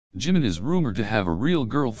Jimin is rumored to have a real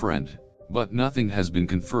girlfriend, but nothing has been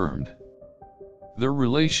confirmed. Their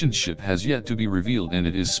relationship has yet to be revealed, and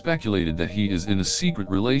it is speculated that he is in a secret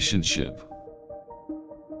relationship.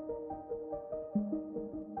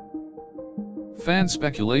 Fan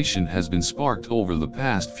speculation has been sparked over the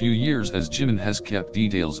past few years as Jimin has kept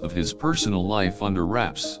details of his personal life under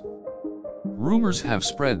wraps. Rumors have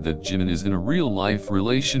spread that Jimin is in a real-life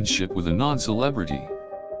relationship with a non-celebrity.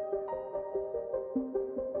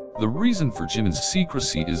 The reason for Jimin's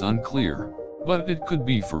secrecy is unclear, but it could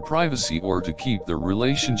be for privacy or to keep their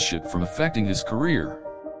relationship from affecting his career.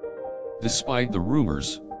 Despite the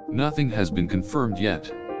rumors, nothing has been confirmed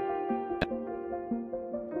yet.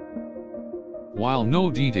 While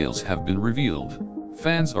no details have been revealed,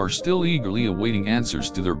 fans are still eagerly awaiting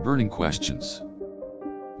answers to their burning questions.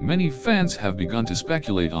 Many fans have begun to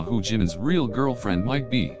speculate on who Jimin's real girlfriend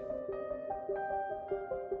might be.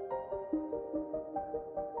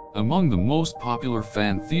 Among the most popular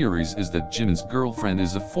fan theories is that Jimin's girlfriend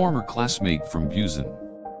is a former classmate from Busan.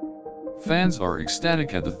 Fans are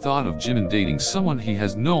ecstatic at the thought of Jimin dating someone he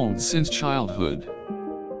has known since childhood.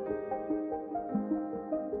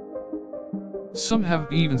 Some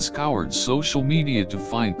have even scoured social media to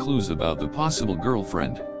find clues about the possible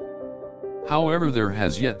girlfriend. However, there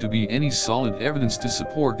has yet to be any solid evidence to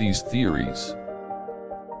support these theories.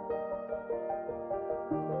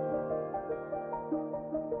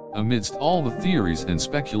 Amidst all the theories and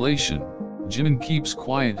speculation, Jimin keeps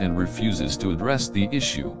quiet and refuses to address the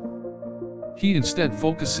issue. He instead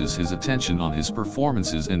focuses his attention on his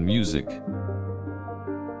performances and music.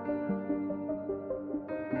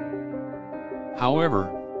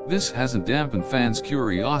 However, this hasn't dampened fans'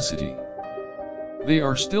 curiosity. They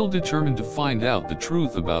are still determined to find out the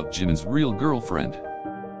truth about Jimin's real girlfriend.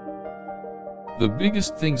 The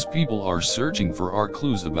biggest things people are searching for are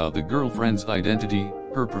clues about the girlfriend's identity,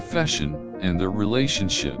 her profession, and their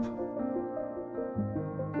relationship.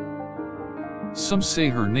 Some say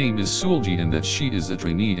her name is Sulji and that she is a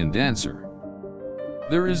trainee and dancer.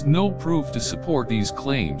 There is no proof to support these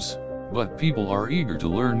claims, but people are eager to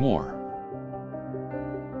learn more.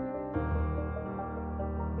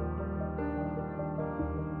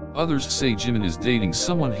 Others say Jimin is dating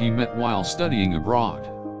someone he met while studying abroad.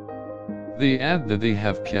 They add that they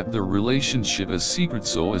have kept their relationship a secret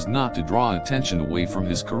so as not to draw attention away from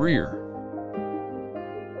his career.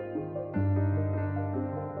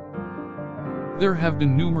 There have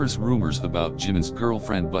been numerous rumors about Jimin's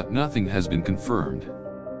girlfriend, but nothing has been confirmed.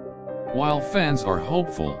 While fans are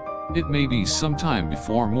hopeful, it may be some time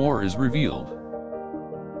before more is revealed.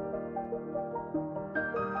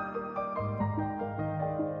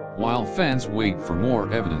 While fans wait for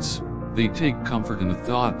more evidence, they take comfort in the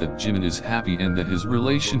thought that Jimin is happy and that his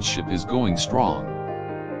relationship is going strong.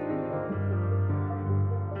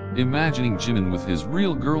 Imagining Jimin with his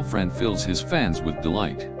real girlfriend fills his fans with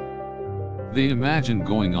delight. They imagine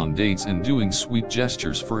going on dates and doing sweet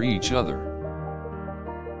gestures for each other.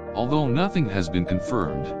 Although nothing has been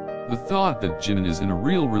confirmed, the thought that Jimin is in a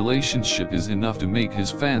real relationship is enough to make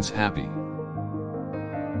his fans happy.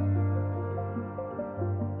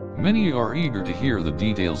 Many are eager to hear the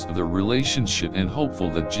details of their relationship and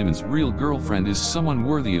hopeful that Jimin's real girlfriend is someone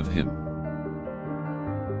worthy of him.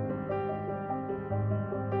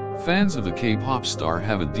 Fans of the K-pop star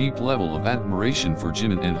have a deep level of admiration for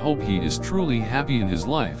Jimin and hope he is truly happy in his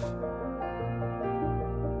life.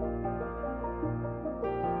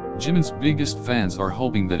 Jimin's biggest fans are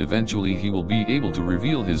hoping that eventually he will be able to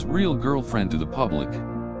reveal his real girlfriend to the public.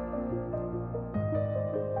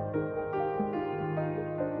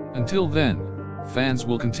 Until then, fans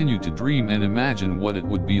will continue to dream and imagine what it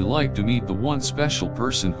would be like to meet the one special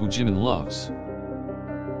person who Jimin loves.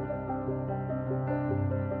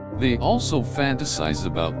 They also fantasize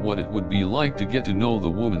about what it would be like to get to know the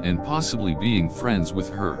woman and possibly being friends with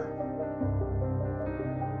her.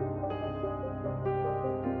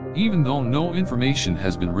 Even though no information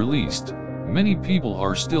has been released, many people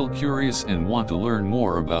are still curious and want to learn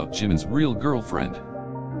more about Jimin's real girlfriend.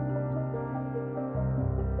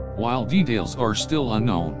 While details are still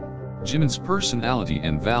unknown, Jimin's personality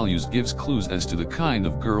and values gives clues as to the kind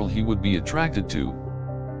of girl he would be attracted to.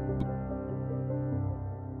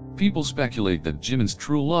 People speculate that Jimin's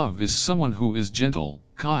true love is someone who is gentle,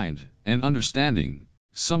 kind, and understanding,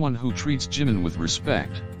 someone who treats Jimin with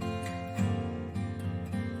respect.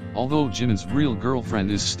 Although Jimin's real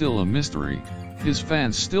girlfriend is still a mystery, his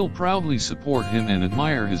fans still proudly support him and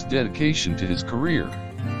admire his dedication to his career.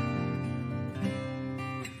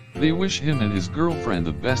 They wish him and his girlfriend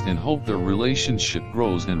the best and hope their relationship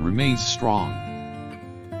grows and remains strong.